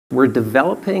We're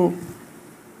developing,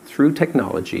 through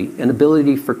technology, an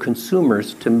ability for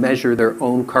consumers to measure their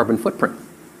own carbon footprint.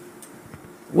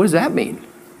 What does that mean?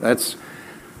 That's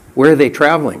where are they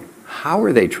traveling? How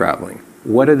are they traveling?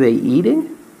 What are they eating?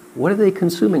 What are they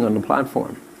consuming on the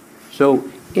platform? So,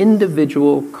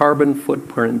 individual carbon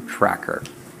footprint tracker.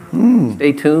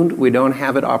 Stay tuned. We don't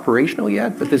have it operational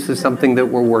yet, but this is something that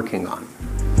we're working on.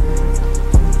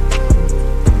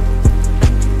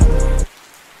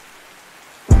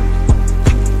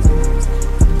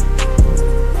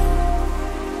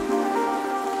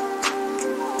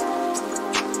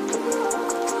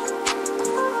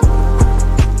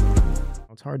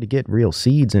 It's hard to get real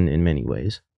seeds in many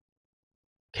ways.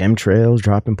 Chemtrails,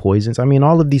 dropping poisons. I mean,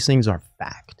 all of these things are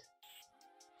fact.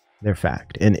 They're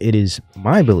fact. And it is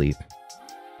my belief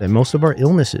that most of our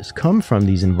illnesses come from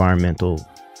these environmental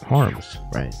harms,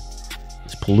 right?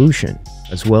 It's pollution,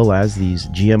 as well as these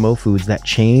GMO foods that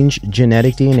change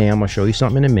genetic DNA. I'm going to show you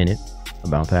something in a minute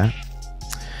about that.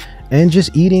 And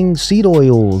just eating seed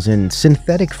oils and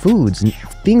synthetic foods and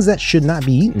things that should not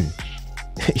be eaten.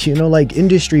 You know, like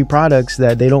industry products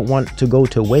that they don't want to go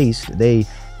to waste, they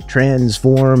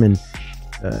transform and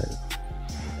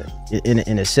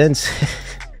in a sense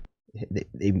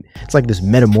it's like this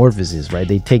metamorphosis, right?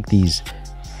 They take these,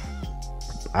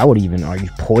 I would even argue,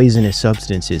 poisonous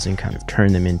substances and kind of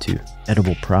turn them into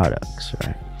edible products,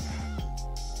 right?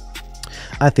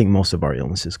 I think most of our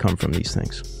illnesses come from these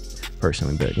things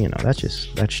personally, but you know,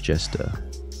 that's just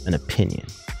an opinion.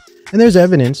 And there's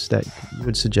evidence that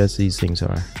would suggest these things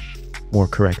are more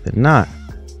correct than not.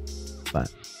 But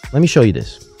let me show you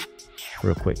this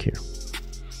real quick here.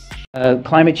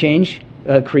 Climate change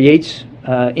creates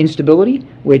instability,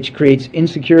 which creates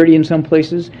insecurity in some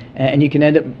places, and you can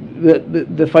end up,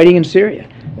 the fighting in Syria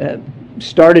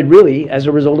started really as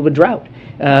a result of a drought.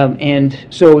 And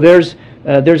so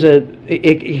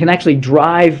it can actually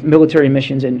drive military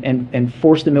missions and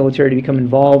force the military to become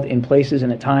involved in places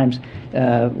and at times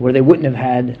where they wouldn't have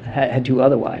had to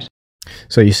otherwise.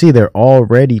 So you see, they're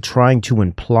already trying to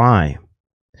imply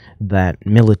that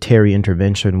military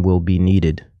intervention will be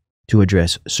needed to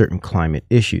address certain climate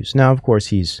issues. Now, of course,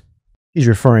 he's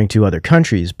referring to other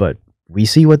countries, but we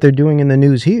see what they're doing in the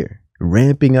news here,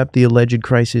 ramping up the alleged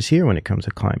crisis here when it comes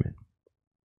to climate.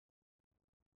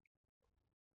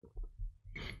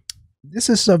 This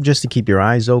is stuff just to keep your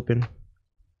eyes open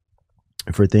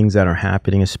for things that are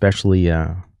happening, especially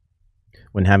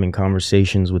when having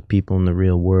conversations with people in the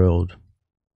real world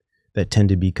that tend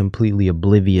to be completely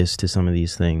oblivious to some of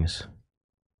these things.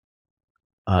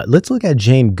 Let's look at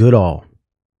Jane Goodall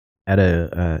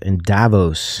in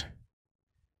Davos.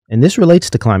 And this relates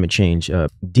to climate change.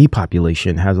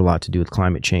 Depopulation has a lot to do with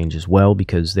climate change as well,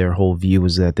 because their whole view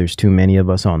is that there's too many of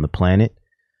us on the planet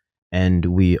and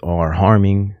we are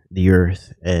harming the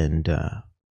earth, and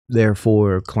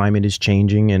therefore climate is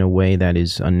changing in a way that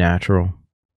is unnatural.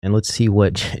 And let's see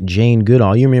what Jane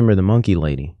Goodall, you remember the monkey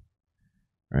lady,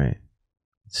 right?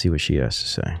 Let's see what she has to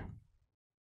say.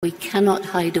 We cannot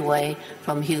hide away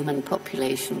from human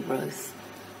population growth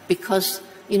because,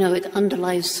 you know, it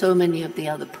underlies so many of the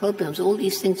other problems. All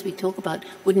these things we talk about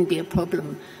wouldn't be a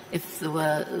problem if there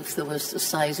was the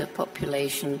size of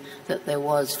population that there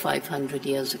was 500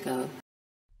 years ago.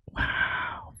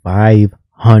 Wow,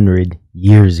 500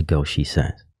 years ago, she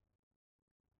says.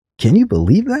 Can you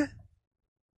believe that?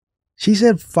 She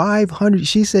said 500.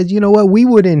 She said, you know what? We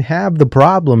wouldn't have the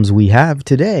problems we have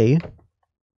today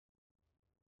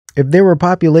if there were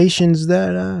populations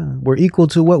that were equal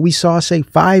to what we saw, say,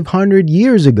 500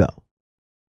 years ago.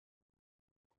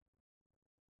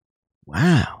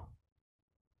 Wow.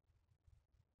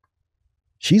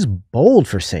 She's bold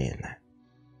for saying that.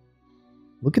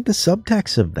 Look at the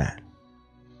subtext of that.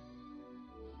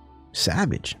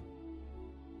 Savage.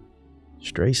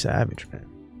 Straight savage, man.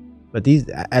 But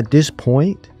at this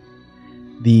point,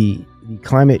 the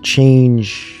climate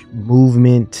change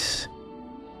movement,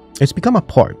 it's become a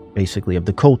part, basically, of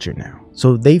the culture now.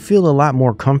 So they feel a lot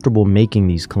more comfortable making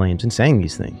these claims and saying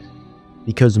these things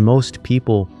because most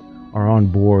people are on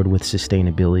board with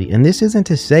sustainability. And this isn't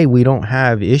to say we don't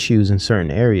have issues in certain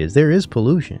areas. There is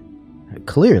pollution,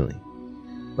 clearly.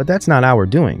 But that's not our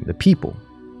doing, the people.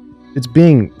 It's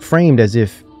being framed as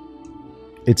if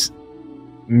it's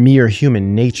mere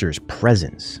human nature's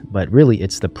presence, but really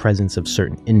it's the presence of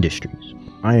certain industries.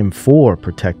 I am for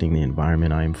protecting the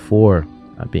environment. I am for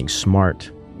being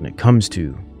smart when it comes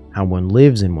to how one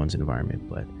lives in one's environment.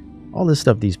 But all this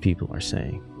stuff these people are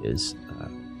saying is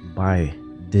by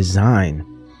design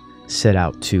set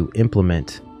out to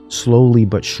implement slowly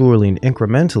but surely and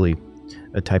incrementally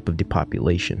a type of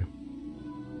depopulation.